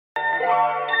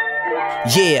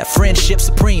Yeah, friendship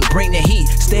supreme, bring the heat.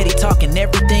 Steady talking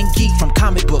everything geek. From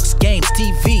comic books, games,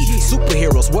 TV,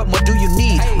 superheroes, what more do you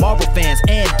need? Marvel fans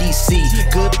and DC,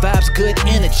 good vibes, good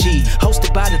energy.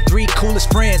 Hosted by the three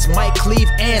coolest friends, Mike, Cleve,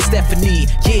 and Stephanie.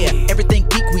 Yeah, everything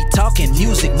geek we talking.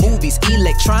 Music, movies,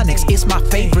 electronics, it's my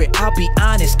favorite, I'll be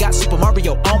honest. Got Super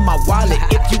Mario on my wallet.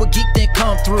 If you a geek, then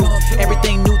come through.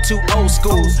 Everything new to old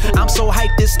school. I'm so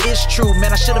hyped, this is true.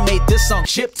 Man, I should've made this song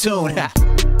chiptune.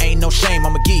 Ain't no shame,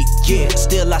 I'm a geek, yeah,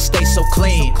 still I stay so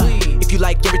clean. If you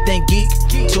like everything geek,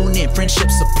 tune in, friendship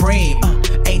supreme.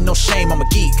 Ain't no shame, I'm a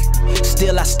geek,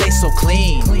 still I stay so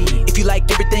clean. If you like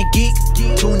everything geek,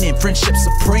 tune in, friendship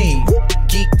supreme.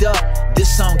 Geeked up,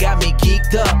 this song got me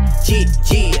geeked up.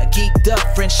 Yeah, geeked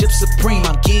up, friendship supreme,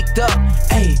 I'm geeked up.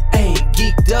 Ayy,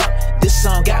 geeked up, this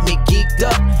song got me geeked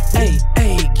up. Ayy,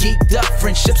 geeked up,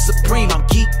 friendship supreme, I'm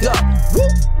geeked up. Woo!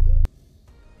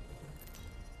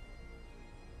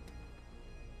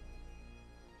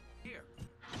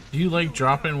 Do you like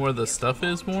dropping where the stuff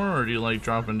is more, or do you like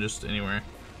dropping just anywhere?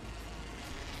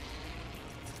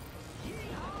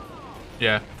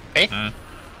 Yeah. Hey?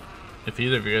 If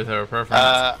either of you guys have a preference.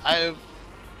 I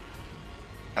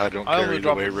don't care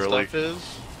either way, really. Stuff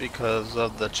is because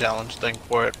of the challenge thing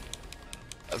for it.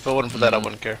 If it wasn't for that, I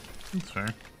wouldn't care. That's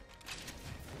fair.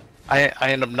 I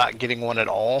end up not getting one at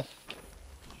all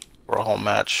for a home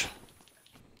match.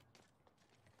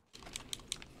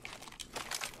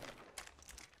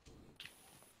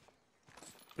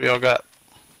 We all got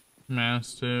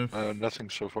Mastiff.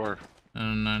 Nothing so far.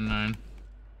 And 9-9.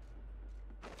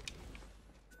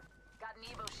 Got an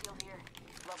Evo shield here.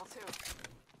 Level 2.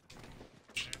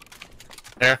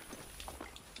 there.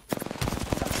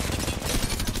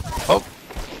 Oh.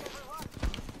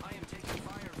 I am taking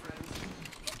fire, friends.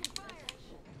 Taking fire.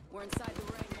 We're inside the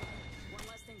ring. One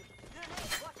less thing to...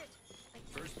 Watch it.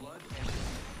 First blood.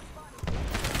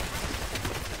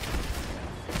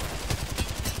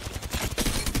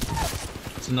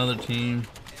 It's another team.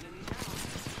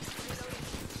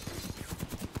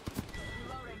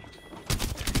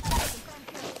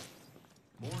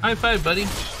 High five, buddy.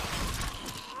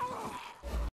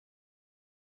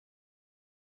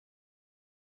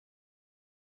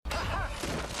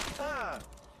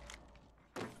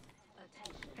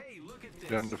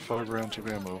 Down to 5 rounds of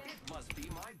ammo. Must be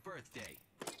my birthday.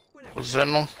 Was that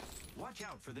one? Watch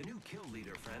out for the new kill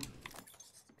leader, friend.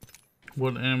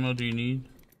 What ammo do you need?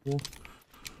 Cool.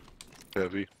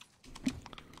 Heavy.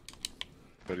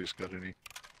 Betty's got any.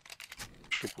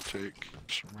 Triple take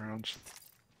some rounds.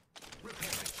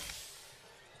 Repairing.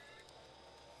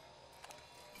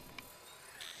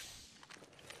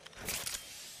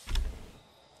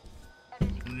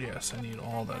 Yes, I need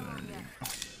all that energy.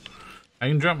 I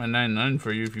can drop my 9-9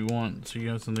 for you if you want, so you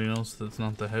have something else that's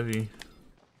not the heavy.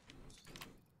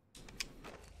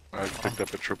 I picked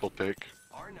up a triple take.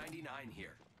 R99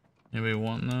 here. Anybody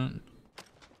want that?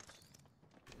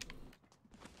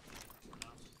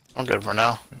 I'm good for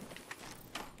now.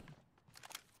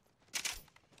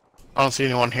 I don't see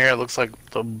anyone here. It looks like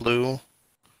the blue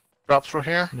drops were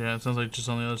here. Yeah, it sounds like just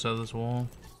on the other side of this wall.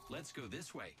 Let's go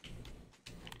this way.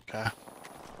 Okay.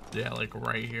 Yeah, like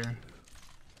right here.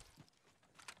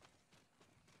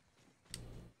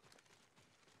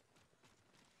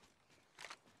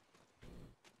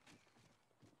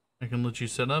 I can let you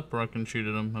set up, or I can shoot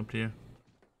at him. Up to you.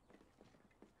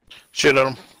 Shoot at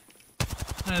him.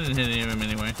 I didn't hit any of him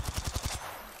anyway.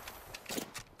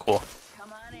 Cool.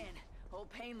 Come on in.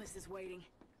 Old Painless is waiting.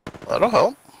 That'll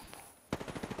help.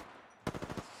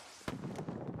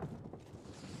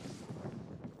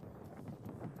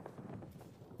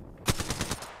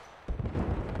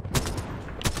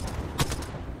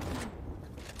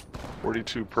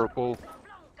 .42 purple.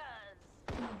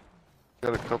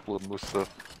 Got a couple of them with stuff.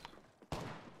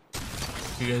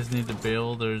 You guys need to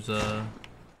bail. There's a.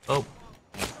 Oh.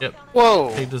 Yep.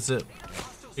 Whoa. Take the zip.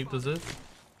 Take the zip.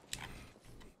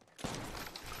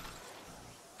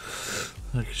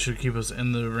 That should keep us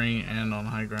in the ring and on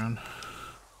high ground.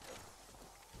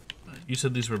 You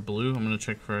said these were blue. I'm gonna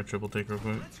check for a triple take real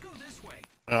quick. Let's go this way.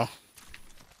 No.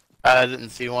 I didn't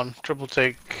see one. Triple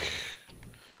take.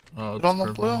 Oh, it's On the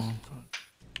purple. blue?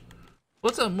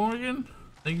 What's up, Morgan?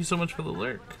 Thank you so much for the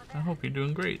lurk. I hope you're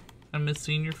doing great. I miss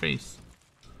seeing your face.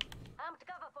 I'm to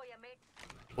cover for you, mate.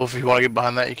 Well, if you want to get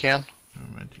behind that, you can.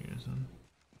 Never mind you guys then.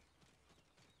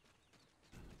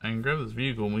 I can grab this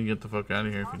vehicle and we can get the fuck out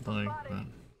of here if you'd like.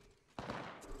 But...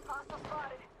 Hostile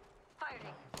spotted.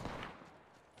 Firing.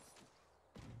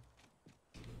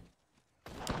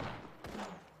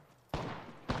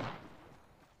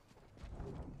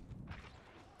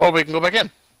 Oh, we can go back in.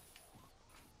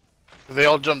 They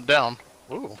all jumped down.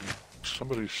 Ooh.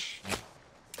 Somebody's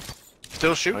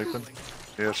Still shooting? sniping.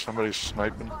 Yeah, somebody's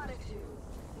sniping.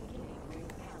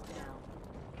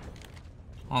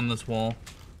 On this wall.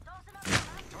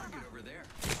 Target over there.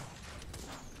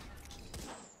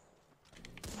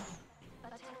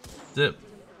 Zip.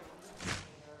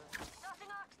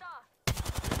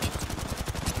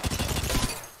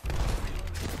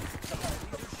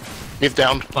 He's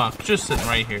down. Fuck, just sitting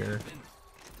right here.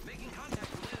 Making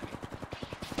contact with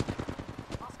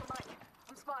Oscar Mike,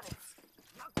 I'm spotted.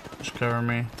 Just cover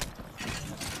me.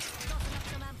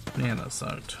 Man, that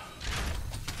sucked.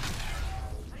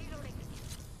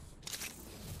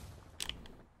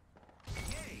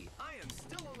 Yay, I am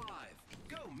still alive.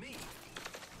 Go me.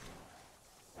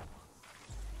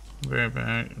 Be right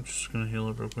back. I'm just gonna heal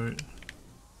up real quick.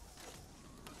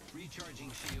 Recharging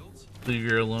shields. Leave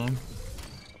you alone.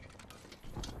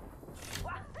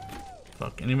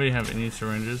 Fuck. Anybody have any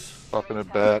syringes? Popping a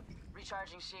bat.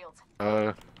 Recharging shields.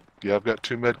 Yeah, I've got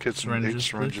 2 med kits and 8 Syringes, please.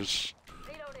 syringes.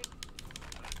 Reloading.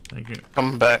 Thank you.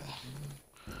 Coming back.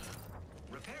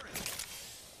 Repairing.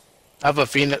 I have a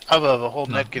phoenix. I have a whole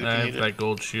No, med kit I if you have need it. that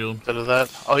gold shield. Instead of that.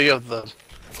 Oh, you have the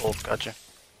gold. Gotcha.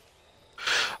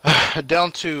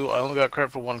 Down 2. I only got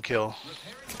credit for 1 kill.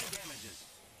 Repairing my damages.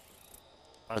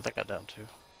 I think I down 2.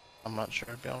 I'm not sure,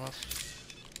 to be honest.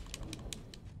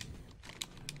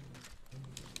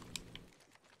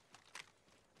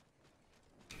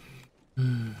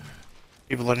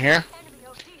 People in here? Enemy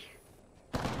OT.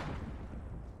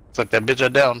 It's like that bitch I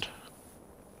downed.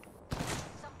 Some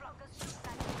blockers shoot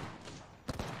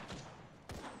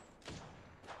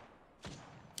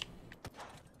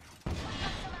that.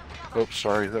 Oh,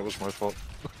 sorry, that was my fault.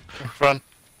 Run.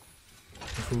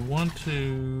 If we want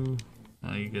to...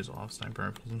 Oh, you guys off sniper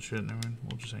rifles and shit. Never mind.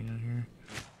 We'll just hang out here.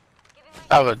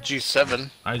 I have a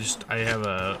G7. I have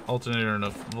a alternator and a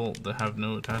volt that have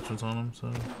no attachments on them,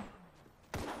 so...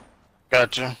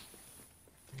 Gotcha.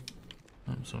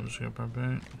 So I'm just gonna pop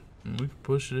back. And we can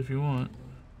push it if you want.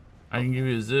 I can give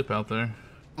you a zip out there.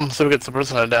 So we get the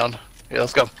person I downed. Yeah,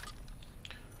 let's go. Ready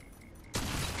to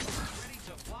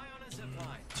fly on a zip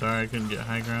line. Sorry, I couldn't get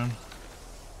high ground.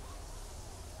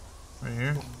 Right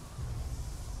here.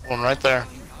 One right there.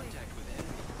 Contact with enemy.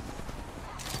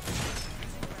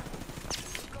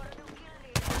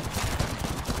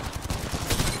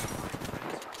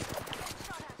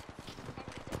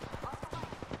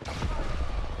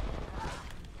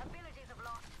 Abilities have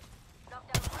lost. Knock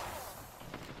down.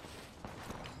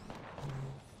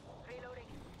 Reloading.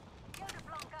 Kill the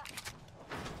flanker.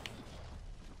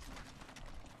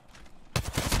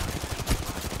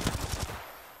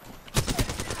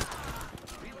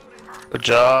 Good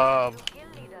job. Kill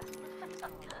leader. I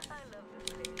love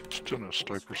this thing. Still no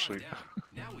sniper seat.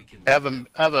 Now we can. I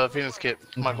have a Phoenix kit,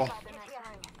 Michael. By the next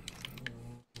hang.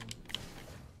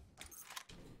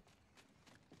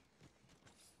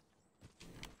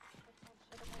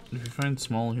 If you find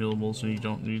small healables and you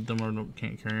don't need them or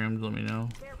can't carry them, let me know.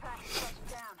 Care package touching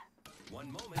down.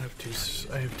 1 moment. I have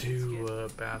two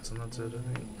bats and that's it, I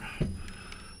think.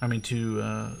 I mean 2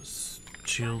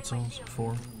 shield cells,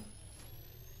 4.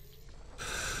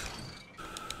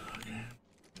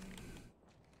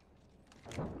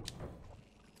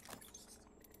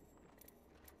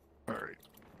 Alright.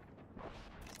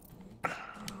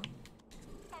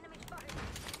 Enemy spotted.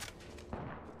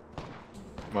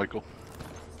 Michael,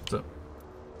 What's up?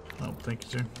 Oh, thank you,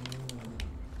 sir.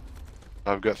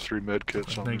 I've got 3 med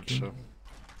kits on me, Thank you. so.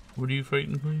 What are you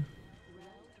fighting, please?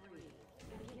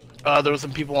 There was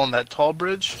some people on that tall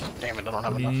bridge. Damn it, I don't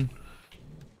have What do you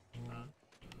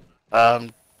enough.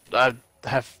 need? I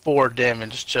have 4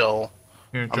 damage. Chill.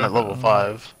 Here, I'm drop at level it.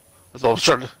 5. That's all I was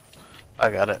trying to. I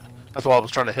got it. That's why I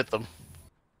was trying to hit them.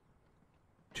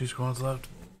 2 squads left.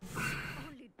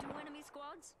 Only 2 enemy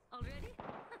squads already?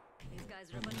 These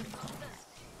guys are about to bust us.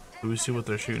 Do we see what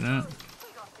they're shooting at? We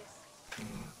got this.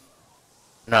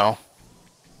 No.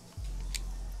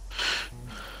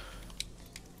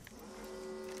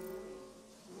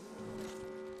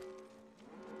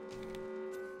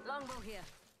 Longbow here.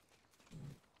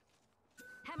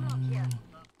 Hemlock here.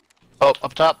 Oh,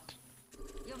 up top.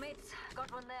 Your mates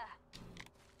got one there.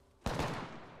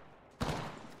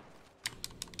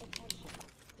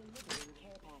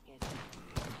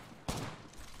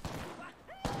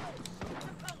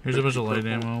 Here's a bunch of light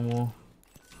ammo. We'll...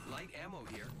 Light ammo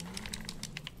here.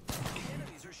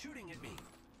 Enemies are shooting at me.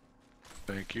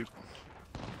 Thank you.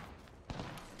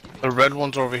 The red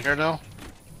one's over here now.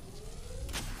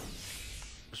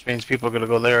 Which means people are gonna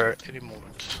go there at any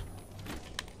moment.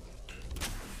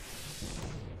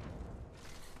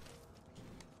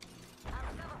 I'll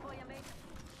cover for you, mate.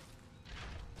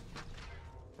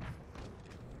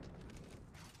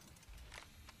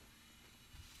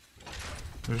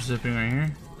 They're zipping right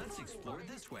here. Let's explore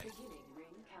this way. Ring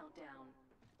countdown.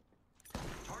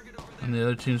 Target over there. And the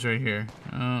other team's right here.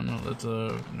 Oh, no, that's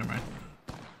never mind.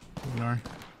 Ignore.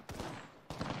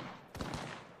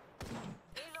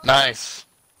 Nice.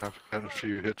 I've had a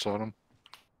few hits on them.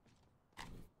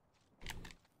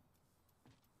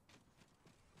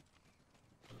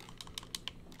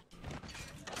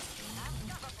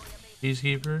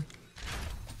 Peacekeeper.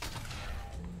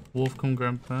 Wolf, come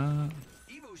grab that.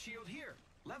 Evo shield here.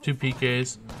 Level 2 5.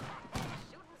 PKs.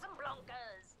 Shooting some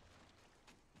blonkers.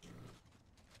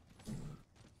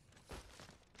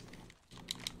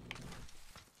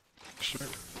 Sure.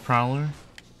 Prowler.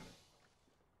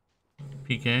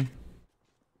 PK.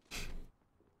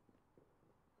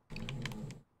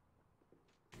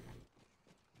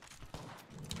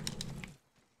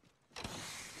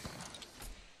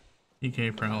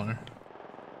 PK Prowler.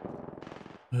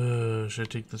 Should I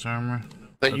take this armor?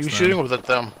 That you That's shooting them. or was it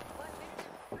them?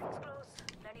 1 minute. Ring's close.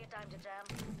 Plenty of time to jam.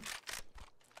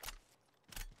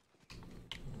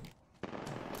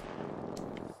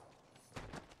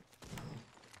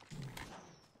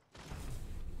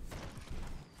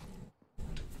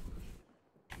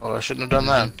 Oh, I shouldn't have done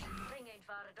that. Ring ain't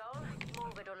far at all.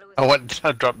 Move it or lose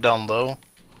I dropped down low.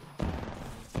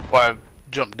 Well, I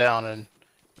jumped down and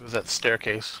it was that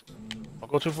staircase. I'll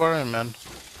go too far in, man.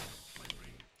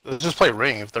 Let's just play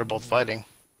ring if they're both fighting. it.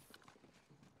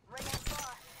 Ring ain't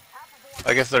far. Half of the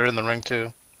I guess they're in the ring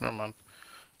too. Never mind.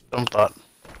 Dumb thought.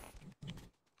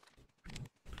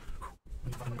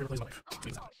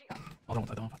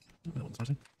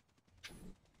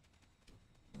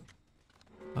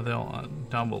 Are they all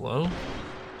down below?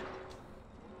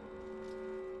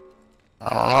 I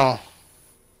don't know.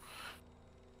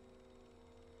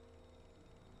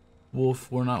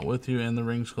 Wolf, we're not with you, and the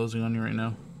ring's closing on you right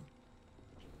now.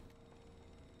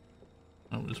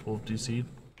 Oh, is Wolf DC'd?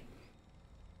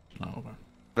 Oh, okay.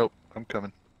 Nope, I'm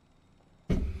coming.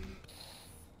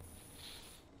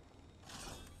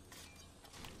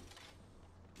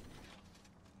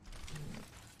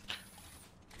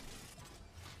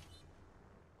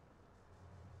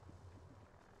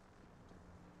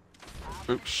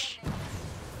 Oops.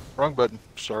 Wrong button.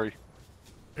 Sorry.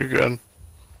 You're good. round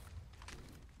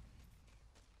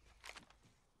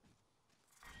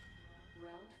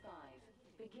 5.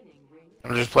 Beginning ring.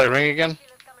 I'll just play ring again.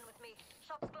 Sheila coming with me.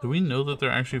 Shots Do we know that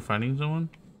they're actually fighting someone?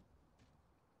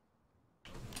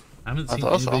 I haven't I seen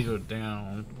thought so. anybody go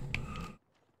down.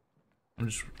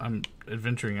 I'm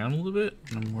adventuring out a little bit,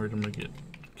 and I'm worried I'm gonna get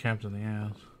capped in the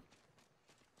ass.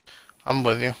 I'm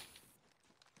with you.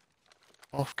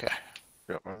 Okay.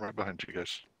 Yeah, I'm right behind you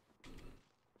guys.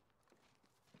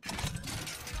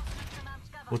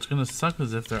 What's gonna suck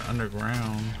is if they're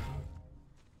underground.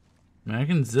 I mean, I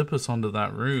can zip us onto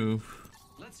that roof,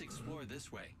 Let's explore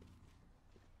this way.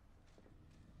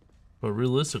 but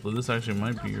realistically, this actually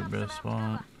might be your best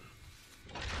spot.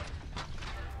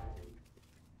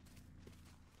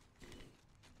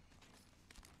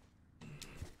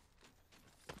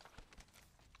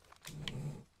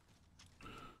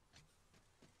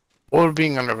 What would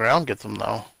being underground get them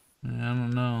though? Yeah, I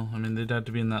don't know. I mean, they'd have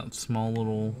to be in that small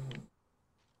little.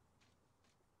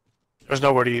 There's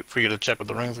nowhere for you to check what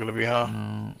the ring's gonna be, huh?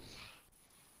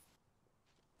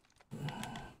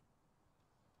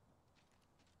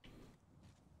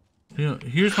 You know,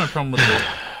 here's my problem with the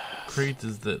crates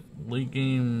is that late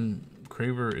game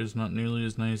Kraber is not nearly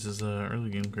as nice as early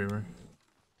game Kraber.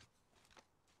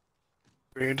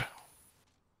 Agreed.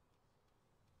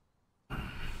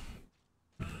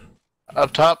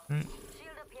 Up top. shield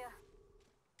up here.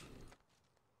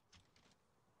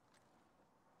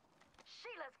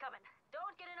 Sheila's coming.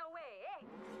 Don't get in her way, eh?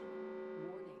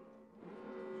 Warning.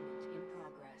 Movement in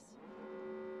progress.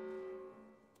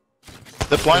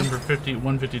 Zip line. Number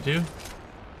 152.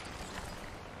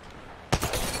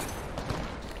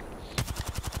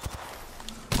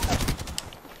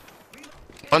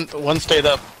 One stayed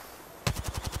up.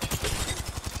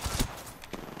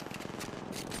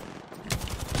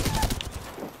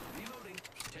 Reloading.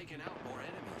 Taking out more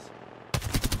enemies.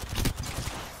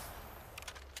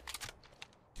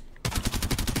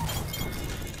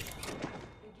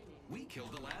 We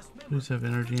killed the last member. Please have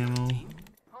energy ammo. Only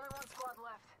one squad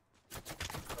left.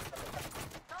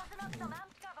 Tossing up some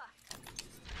amped cover.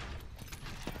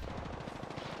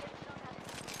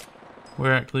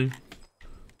 Where at, Cleve?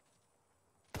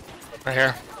 Right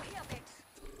here. Oh, here, Vix.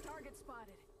 Target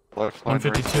spotted. Left line right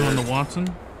 152 on the there.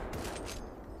 Watson.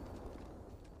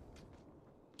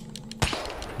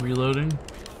 Reloading.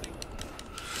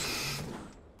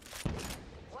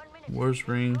 1 minute. Where's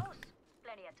ring Close.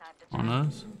 Plenty of time to on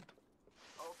us?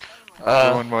 Okay,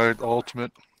 Uh, Throwing my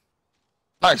ultimate.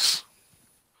 Nice.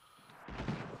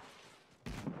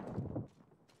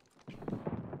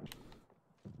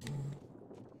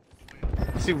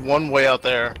 I see one way out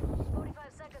there. 45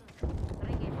 seconds.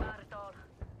 Ring ain't far at all.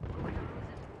 We're gonna lose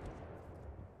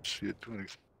it. Shit, 20.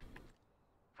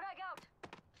 Frag out.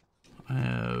 I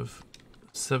have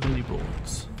 70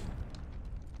 bullets.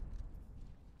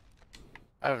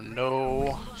 I have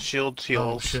no shield Oh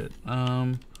heals. shit.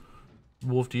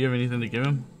 Wolf, do you have anything to give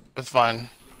him? It's fine.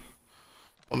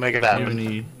 We'll make it Do you have happen.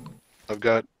 any? I've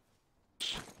got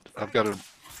a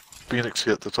Phoenix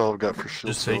hit. That's all I've got for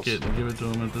shield Just take cells. it and give it to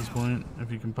him at this point,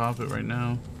 if you can pop it right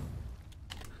now.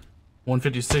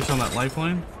 156 on that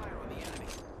lifeline.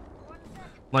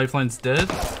 Lifeline's dead,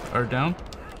 or down. 10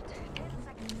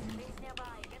 seconds. Base nearby.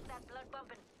 Get that blood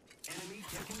pumping. Enemy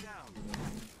taken down.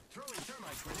 Throwing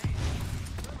thermite grenade.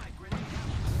 Thermite grenade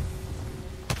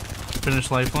out.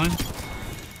 Finish lifeline.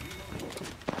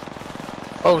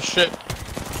 Oh shit.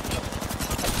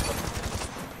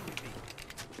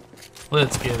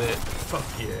 Let's get it. Fuck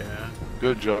yeah.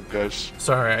 Good job, guys.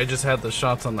 Sorry, I just had the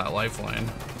shots on that lifeline.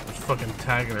 Just fucking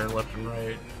tagging her left and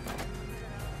right.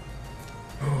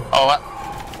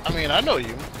 Oh, I mean, I know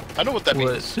you. I know what that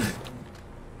means. What?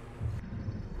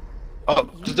 Oh,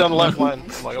 just down the lifeline.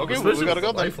 I'm like, okay, Especially we gotta with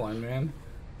go the then. lifeline, man.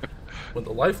 When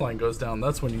the lifeline goes down,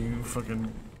 that's when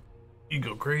you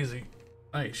go crazy.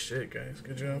 Nice shit, guys.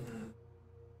 Good job.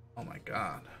 Oh my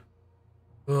god.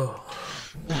 Ugh.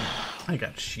 I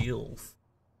got shields.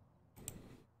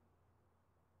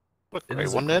 What It great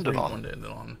is a one to end it great on. one to end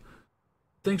it on.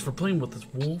 Thanks for playing with us,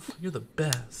 Wolf. You're the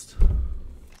best.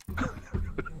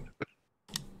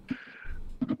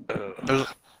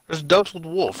 There's dubs with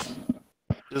Wolf.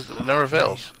 It never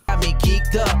fails. Got me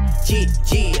geeked up,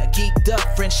 yeah, geeked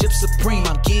up. Friendship supreme,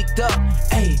 I'm geeked up.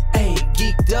 Ayy,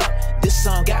 geeked up. This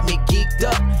song got me geeked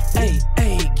up. Ayy,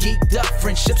 geeked up.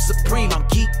 Friendship supreme, I'm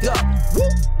geeked up. Woo!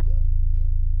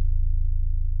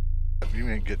 You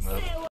ain't getting up.